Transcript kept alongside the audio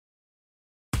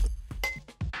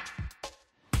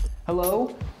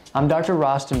Hello, I'm Dr.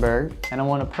 Rostenberg, and I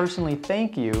want to personally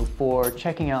thank you for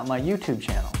checking out my YouTube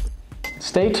channel.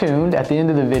 Stay tuned at the end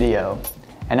of the video,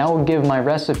 and I will give my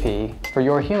recipe for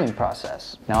your healing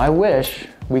process. Now, I wish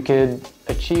we could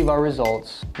achieve our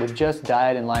results with just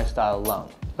diet and lifestyle alone,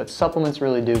 but supplements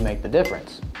really do make the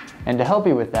difference. And to help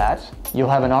you with that, you'll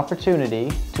have an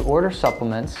opportunity to order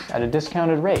supplements at a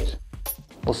discounted rate.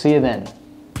 We'll see you then.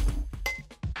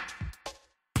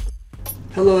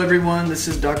 Hello everyone, this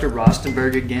is Dr.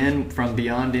 Rostenberg again from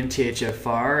Beyond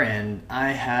MTHFR, and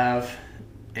I have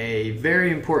a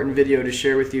very important video to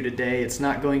share with you today. It's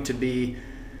not going to be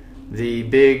the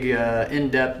big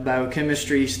in-depth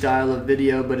biochemistry style of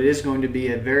video, but it is going to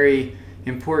be a very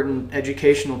important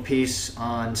educational piece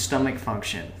on stomach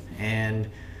function.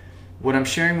 And what I'm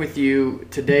sharing with you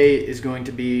today is going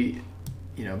to be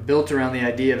built around the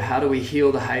idea of how do we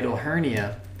heal the hiatal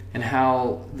hernia, and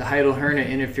how the hiatal hernia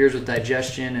interferes with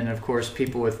digestion, and of course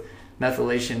people with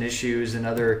methylation issues and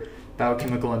other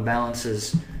biochemical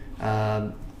imbalances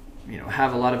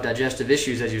have a lot of digestive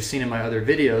issues, as you've seen in my other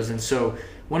videos. And so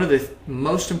one of the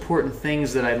most important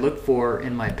things that I look for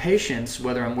in my patients,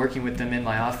 whether I'm working with them in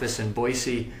my office in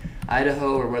Boise,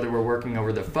 Idaho, or whether we're working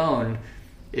over the phone,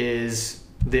 is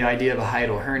the idea of a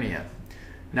hiatal hernia.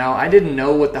 Now, I didn't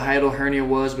know what the hiatal hernia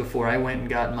was before I went and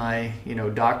got my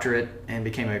doctorate and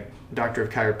became a doctor of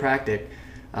chiropractic.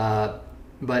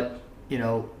 But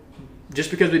just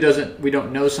because we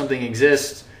don't know something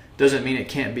exists doesn't mean it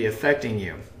can't be affecting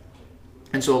you.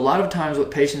 And so a lot of times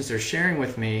what patients are sharing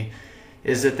with me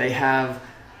is that they have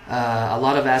a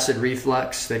lot of acid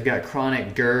reflux, they've got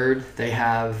chronic GERD, they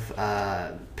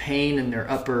have pain in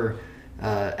their upper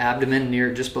abdomen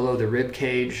just below the rib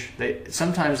cage.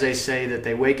 Sometimes they say that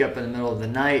they wake up in the middle of the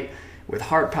night with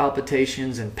heart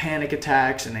palpitations and panic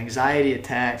attacks and anxiety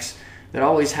attacks that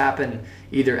always happen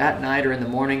either at night or in the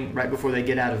morning right before they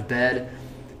get out of bed,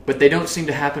 but they don't seem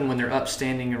to happen when they're up,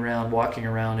 standing around, walking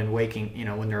around, and waking,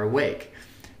 when they're awake.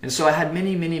 And so I had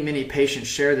many patients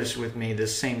share this with me,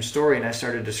 this same story, and I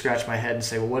started to scratch my head and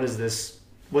say, well, what is this?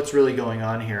 What's really going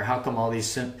on here? How come all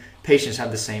these patients have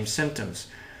the same symptoms?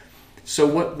 So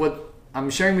what I'm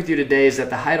sharing with you today is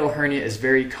that the hiatal hernia is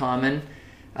very common.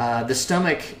 The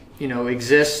stomach,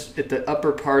 exists at the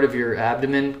upper part of your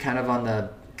abdomen, kind of on the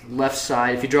left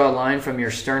side. If you draw a line from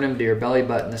your sternum to your belly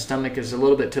button, the stomach is a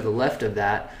little bit to the left of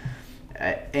that.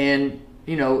 And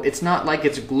it's not like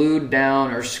it's glued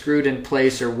down or screwed in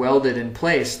place or welded in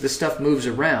place. This stuff moves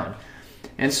around.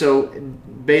 And so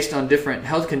based on different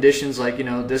health conditions, like,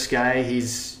 this guy, he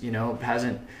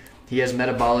has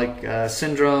metabolic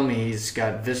syndrome, he's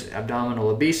got abdominal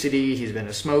obesity, he's been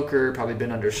a smoker, probably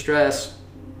been under stress,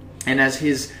 and as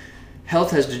his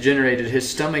health has degenerated, his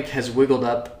stomach has wiggled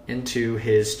up into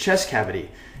his chest cavity.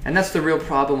 And that's the real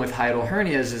problem with hiatal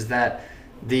hernias, is that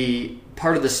the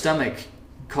part of the stomach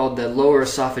called the lower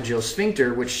esophageal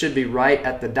sphincter, which should be right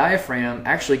at the diaphragm,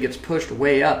 actually gets pushed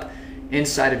way up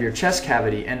inside of your chest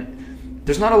cavity. And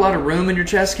there's not a lot of room in your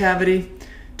chest cavity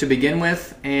to begin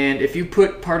with, and if you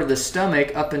put part of the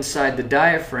stomach up inside the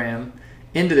diaphragm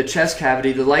into the chest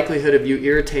cavity, the likelihood of you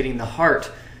irritating the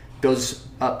heart goes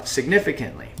up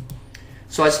significantly.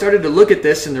 So I started to look at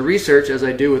this in the research, as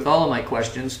I do with all of my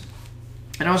questions,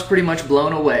 and I was pretty much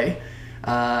blown away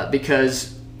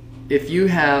because if you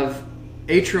have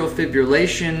atrial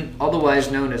fibrillation, otherwise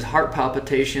known as heart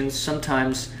palpitations,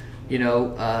 sometimes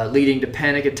leading to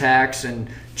panic attacks and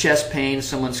chest pain,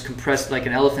 someone's compressed like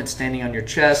an elephant standing on your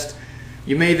chest.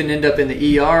 You may even end up in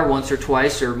the ER once or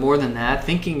twice or more than that,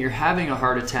 thinking you're having a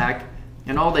heart attack,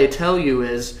 and all they tell you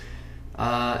is,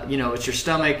 it's your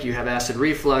stomach, you have acid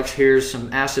reflux, here's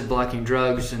some acid blocking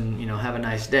drugs, and have a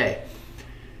nice day.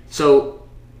 So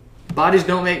bodies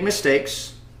don't make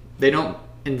mistakes. They don't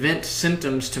invent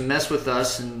symptoms to mess with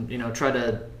us and try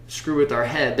to screw with our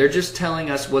head. They're just telling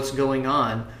us what's going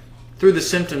on through the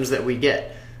symptoms that we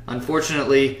get.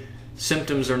 Unfortunately,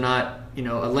 symptoms are not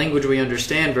a language we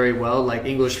understand very well, like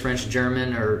English, French,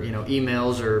 German, or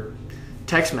emails or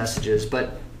text messages.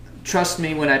 But trust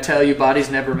me when I tell you,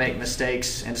 bodies never make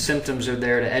mistakes, and symptoms are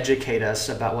there to educate us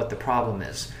about what the problem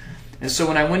is. And so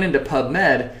when I went into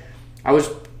PubMed, I was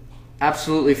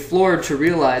absolutely floored to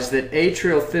realize that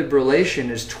atrial fibrillation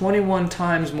is 21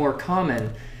 times more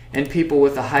common in people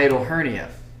with a hiatal hernia.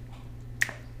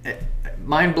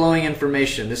 Mind-blowing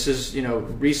information. This is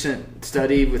recent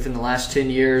study within the last 10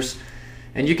 years,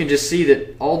 and you can just see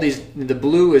that the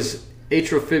blue is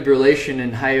atrial fibrillation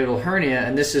and hiatal hernia,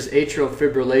 and this is atrial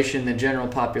fibrillation in the general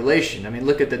population. I mean,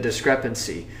 look at the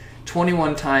discrepancy,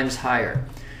 21 times higher.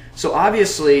 So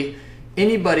obviously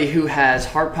anybody who has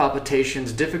heart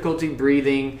palpitations, difficulty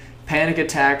breathing, panic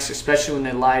attacks, especially when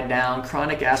they lie down,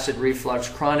 chronic acid reflux,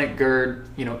 chronic GERD,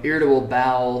 irritable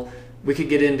bowel. We could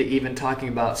get into even talking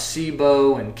about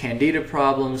SIBO and candida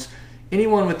problems.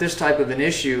 Anyone with this type of an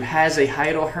issue has a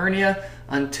hiatal hernia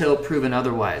until proven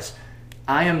otherwise.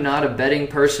 I am not a betting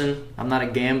person, I'm not a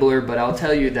gambler, but I'll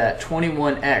tell you that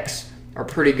 21x are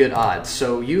pretty good odds.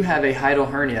 So you have a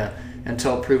hiatal hernia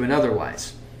until proven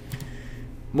otherwise.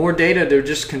 More data to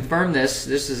just confirm this.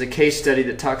 This is a case study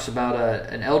that talks about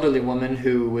an elderly woman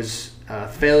who was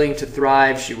failing to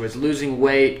thrive. She was losing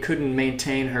weight, couldn't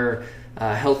maintain her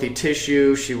healthy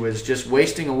tissue. She was just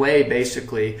wasting away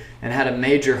basically, and had a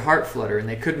major heart flutter, and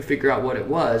they couldn't figure out what it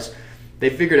was. They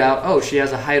figured out, oh, she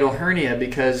has a hiatal hernia,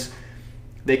 because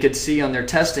they could see on their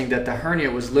testing that the hernia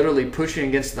was literally pushing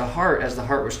against the heart as the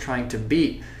heart was trying to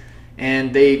beat.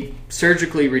 And they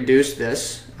surgically reduced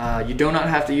this. You do not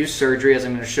have to use surgery, as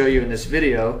I'm going to show you in this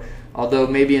video, although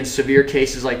maybe in severe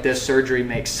cases like this, surgery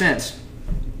makes sense.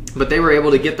 But they were able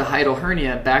to get the hiatal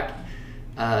hernia back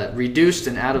reduced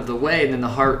and out of the way, and then the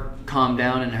heart calmed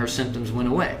down and her symptoms went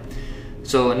away.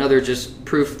 So another just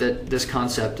proof that this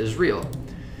concept is real.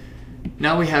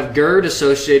 Now we have GERD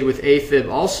associated with AFib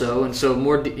also, and so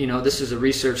more, this is a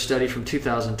research study from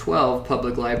 2012,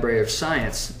 Public Library of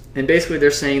Science, and basically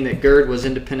they're saying that GERD was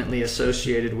independently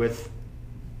associated with,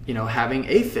 having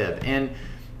AFib. And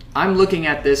I'm looking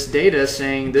at this data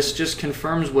saying this just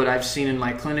confirms what I've seen in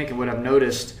my clinic and what I've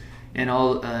noticed in a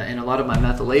lot of my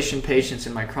methylation patients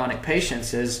and my chronic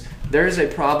patients, is there is a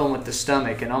problem with the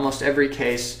stomach in almost every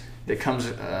case that comes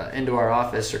into our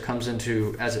office or comes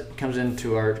into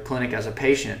our clinic as a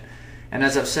patient. And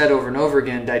as I've said over and over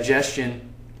again,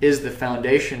 digestion is the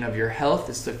foundation of your health.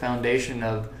 It's the foundation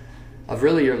of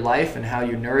really your life and how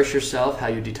you nourish yourself, how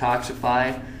you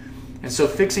detoxify. And so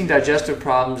fixing digestive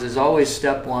problems is always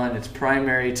step one. It's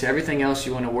primary to everything else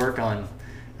you want to work on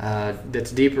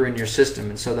that's deeper in your system.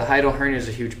 And so the hiatal hernia is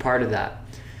a huge part of that.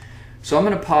 So I'm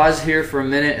going to pause here for a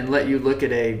minute and let you look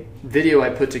at a video I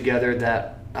put together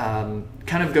that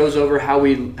kind of goes over how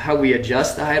we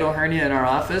adjust the hiatal hernia in our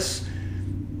office.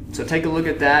 So take a look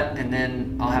at that, and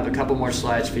then I'll have a couple more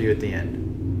slides for you at the end.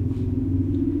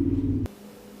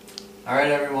 All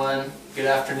right, everyone, good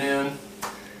afternoon.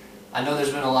 I know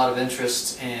there's been a lot of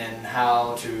interest in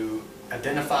how to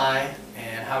identify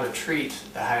and how to treat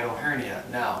the hiatal hernia.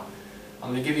 Now,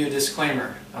 I'm going to give you a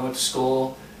disclaimer. I went to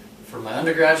school for my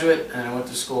undergraduate, and I went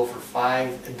to school for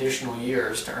 5 additional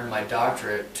years to earn my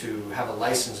doctorate, to have a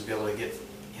license to be able to get,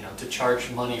 to charge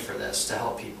money for this, to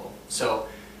help people. So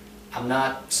I'm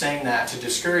not saying that to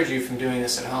discourage you from doing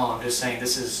this at home. I'm just saying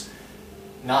this is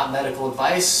not medical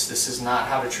advice. This is not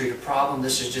how to treat a problem.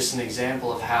 This is just an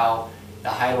example of how the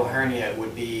hiatal hernia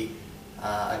would be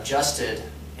adjusted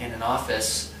in an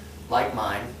office like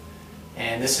mine.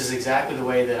 And this is exactly the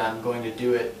way that I'm going to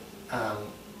do it.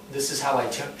 This is how I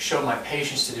show my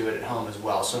patients to do it at home as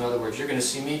well. So in other words, you're going to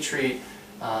see me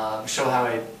show how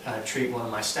I treat one of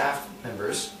my staff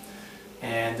members,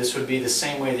 and this would be the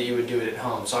same way that you would do it at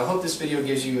home. So I hope this video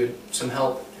gives you some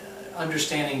help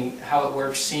understanding how it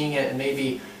works, seeing it, and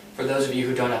maybe for those of you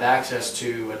who don't have access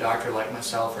to a doctor like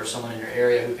myself or someone in your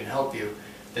area who can help you,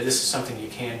 that this is something you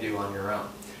can do on your own.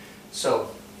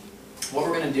 So what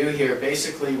we're going to do here,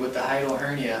 basically with the hiatal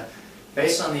hernia,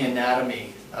 based on the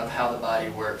anatomy of how the body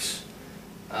works,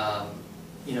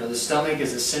 the stomach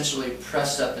is essentially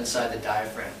pressed up inside the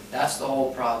diaphragm. That's the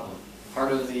whole problem.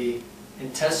 Part of the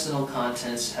intestinal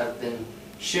contents have been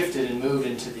shifted and moved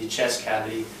into the chest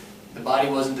cavity. The body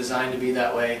wasn't designed to be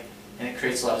that way, and it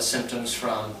creates a lot of symptoms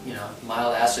from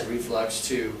mild acid reflux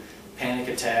to panic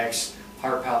attacks,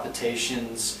 heart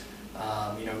palpitations,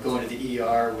 going to the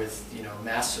ER with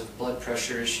massive blood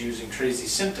pressure issues and crazy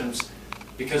symptoms,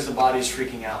 because the body's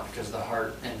freaking out because the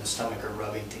heart and the stomach are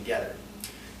rubbing together.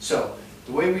 So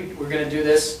the way we're going to do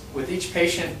this with each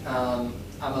patient, I'm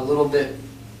a little bit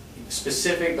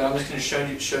specific, but I'm just going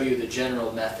to show you the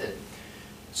general method.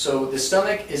 So the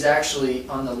stomach is actually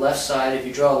on the left side. If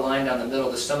you draw a line down the middle,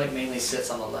 the stomach mainly sits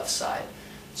on the left side.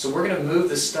 So we're going to move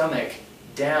the stomach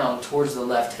down towards the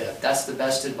left hip. That's the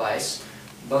best advice,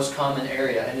 most common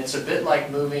area, and it's a bit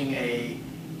like moving a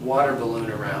water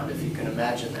balloon around, if you can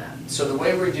imagine that. So the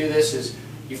way we do this is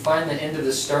you find the end of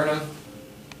the sternum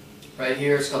right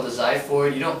here. It's called the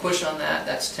xiphoid. You don't push on that.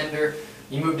 That's tender.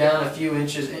 You move down a few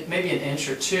inches, maybe an inch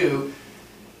or two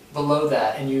below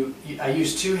that, and I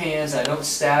use 2 hands. I don't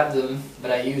stab them,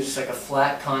 but I use like a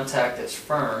flat contact that's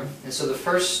firm. And so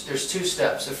there's 2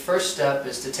 steps. The first step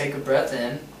is to take a breath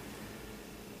in.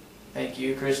 Thank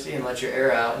you, Christy, and let your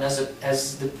air out. And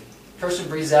as the person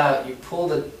breathes out, you pull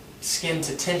the skin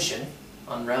to tension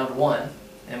on round 1,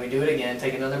 and we do it again.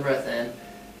 Take another breath in,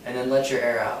 and then let your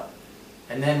air out.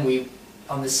 And then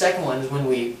on the second one is when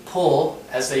we pull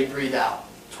as they breathe out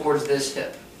towards this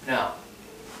hip. Now,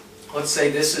 let's say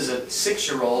this is a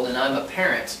 6-year-old and I'm a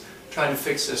parent trying to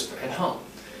fix this at home.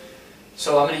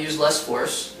 So I'm going to use less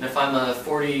force, and if I'm a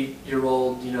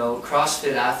 40-year-old,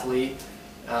 CrossFit athlete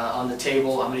on the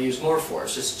table, I'm going to use more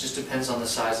force. It just depends on the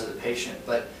size of the patient.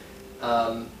 But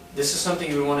this is something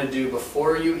you would want to do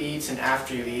before you eat and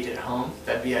after you eat at home.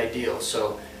 That'd be ideal.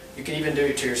 So you can even do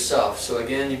it to yourself. So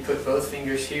again, you put both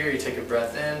fingers here, you take a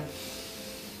breath in,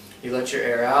 you let your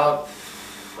air out.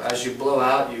 As you blow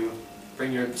out, you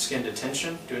bring your skin to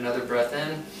tension. Do another breath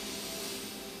in,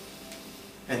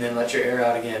 and then let your air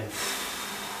out again.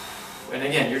 And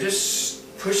again, you're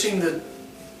just pushing the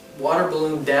water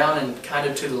balloon down and kind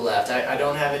of to the left. I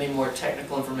don't have any more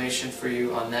technical information for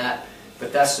you on that,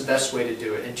 but that's the best way to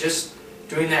do it. And just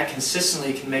doing that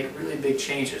consistently can make really big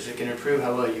changes. It can improve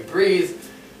how well you breathe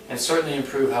and certainly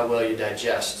improve how well you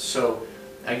digest. So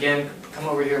again, come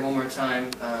over here one more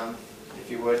time, if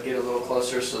you would, get a little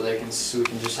closer so we can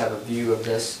just have a view of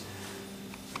this.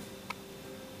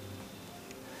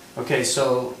 Okay,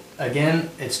 so again,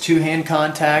 it's two-hand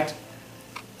contact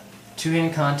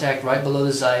right below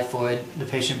the xiphoid. The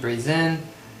patient breathes in,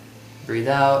 breathe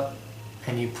out,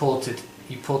 and you pull to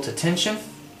tension,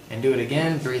 and do it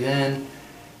again, breathe in,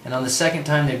 and on the second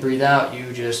time they breathe out,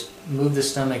 you just move the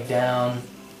stomach down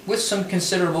with some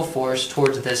considerable force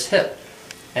towards this hip.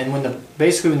 And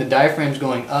basically when the diaphragm's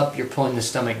going up, you're pulling the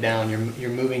stomach down,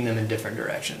 you're moving them in different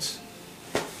directions.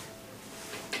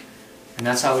 And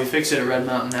that's how we fix it at Red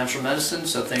Mountain Natural Medicine,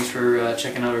 so thanks for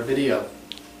checking out our video.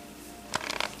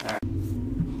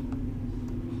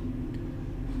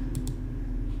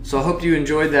 So I hope you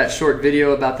enjoyed that short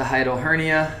video about the hiatal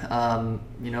hernia.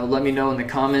 Let me know in the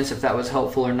comments if that was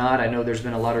helpful or not. I know there's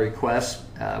been a lot of requests.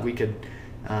 We could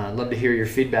love to hear your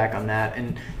feedback on that.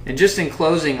 And just in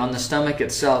closing, on the stomach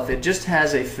itself, it just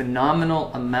has a phenomenal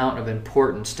amount of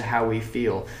importance to how we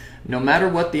feel. No matter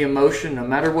what the emotion, no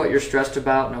matter what you're stressed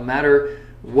about, no matter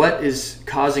what is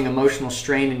causing emotional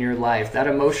strain in your life, that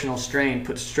emotional strain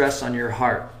puts stress on your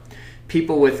heart.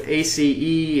 People with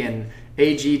ACE and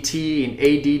AGT and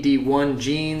ADD1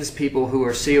 genes, people who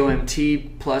are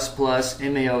COMT++,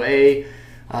 MAOA,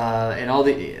 and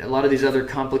a lot of these other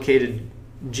complicated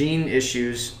gene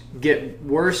issues get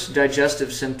worse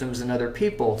digestive symptoms than other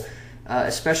people,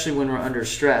 especially when we're under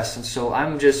stress. And so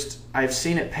I've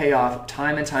seen it pay off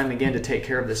time and time again to take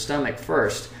care of the stomach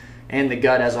first and the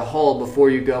gut as a whole before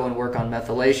you go and work on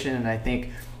methylation. And I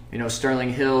think,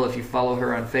 Sterling Hill, if you follow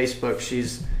her on Facebook,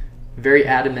 she's very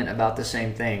adamant about the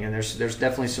same thing, and there's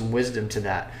definitely some wisdom to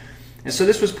that. And so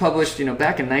this was published,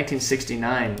 back in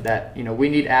 1969, that we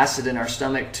need acid in our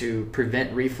stomach to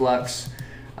prevent reflux.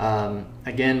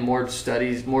 Again, more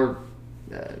studies, more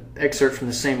excerpt from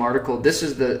the same article. This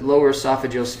is the lower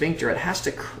esophageal sphincter. It has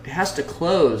to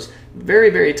close very,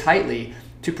 very tightly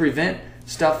to prevent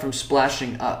stuff from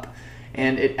splashing up,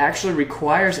 and it actually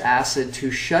requires acid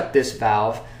to shut this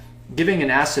valve. Giving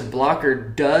an acid blocker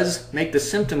does make the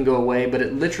symptom go away, but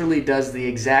it literally does the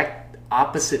exact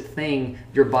opposite thing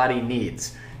your body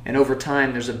needs. And over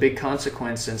time, there's a big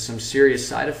consequence and some serious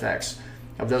side effects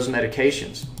of those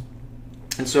medications.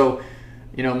 And so,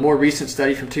 more recent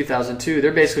study from 2002,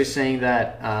 they're basically saying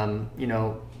that,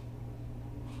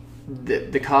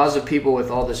 the cause of people with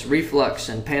all this reflux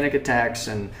and panic attacks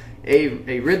and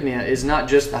arrhythmia is not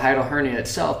just the hiatal hernia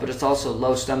itself, but it's also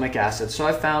low stomach acid. So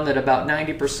I found that about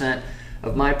 90%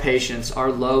 of my patients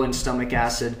are low in stomach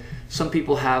acid. Some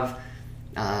people have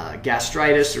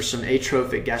gastritis or some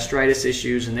atrophic gastritis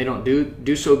issues, and they don't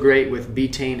do so great with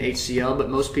betaine HCl, but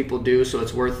most people do, so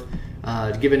it's worth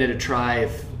giving it a try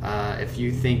if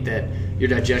you think that your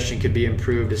digestion could be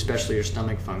improved, especially your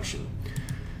stomach function.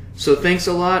 So thanks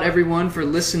a lot, everyone, for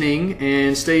listening,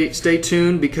 and stay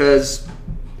tuned, because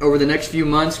over the next few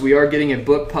months we are getting a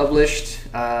book published.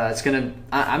 I'm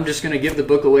just gonna give the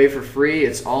book away for free.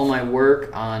 It's all my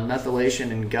work on methylation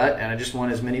and gut, and I just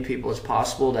want as many people as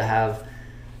possible to have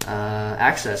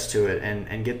access to it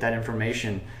and get that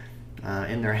information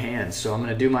in their hands. So I'm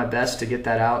gonna do my best to get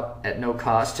that out at no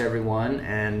cost to everyone,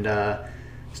 and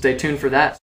stay tuned for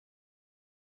that.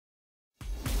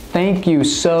 Thank you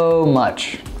so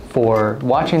much for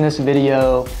watching this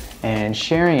video and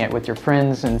sharing it with your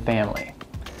friends and family.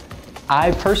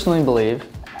 I personally believe,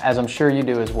 as I'm sure you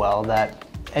do as well, that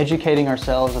educating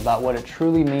ourselves about what it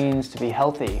truly means to be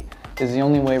healthy is the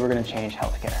only way we're going to change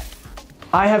healthcare.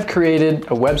 I have created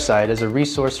a website as a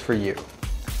resource for you.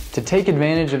 To take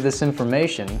advantage of this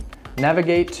information,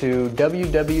 navigate to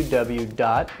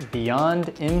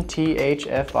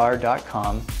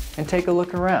www.beyondmthfr.com and take a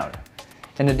look around.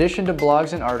 In addition to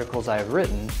blogs and articles I have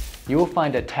written, you will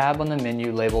find a tab on the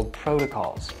menu labeled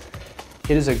Protocols.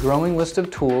 It is a growing list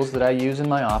of tools that I use in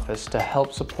my office to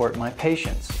help support my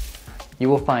patients. You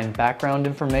will find background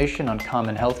information on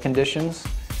common health conditions,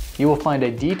 you will find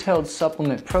a detailed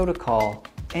supplement protocol,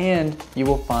 and you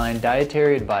will find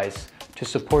dietary advice to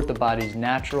support the body's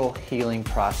natural healing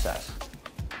process.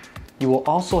 You will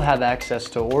also have access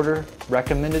to order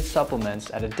recommended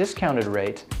supplements at a discounted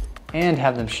rate and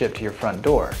have them shipped to your front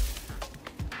door.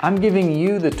 I'm giving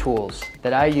you the tools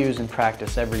that I use in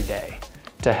practice every day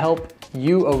to help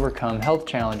you overcome health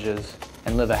challenges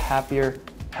and live a happier,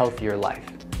 healthier life.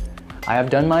 I have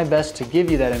done my best to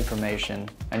give you that information,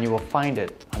 and you will find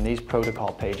it on these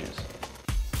protocol pages.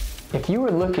 If you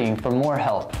are looking for more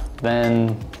help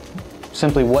than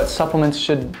simply what supplements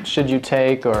should you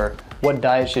take or what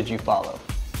diet should you follow,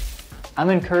 I'm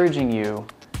inviting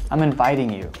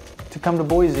you to come to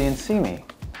Boise and see me.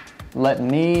 Let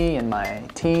me and my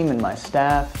team and my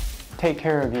staff take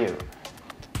care of you.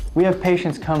 We have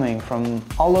patients coming from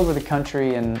all over the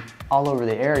country and all over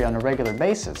the area on a regular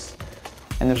basis,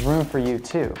 and there's room for you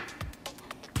too.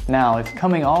 Now, if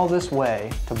coming all this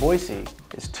way to Boise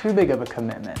is too big of a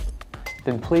commitment,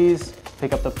 then please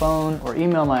pick up the phone or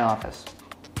email my office.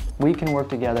 We can work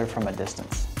together from a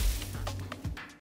distance.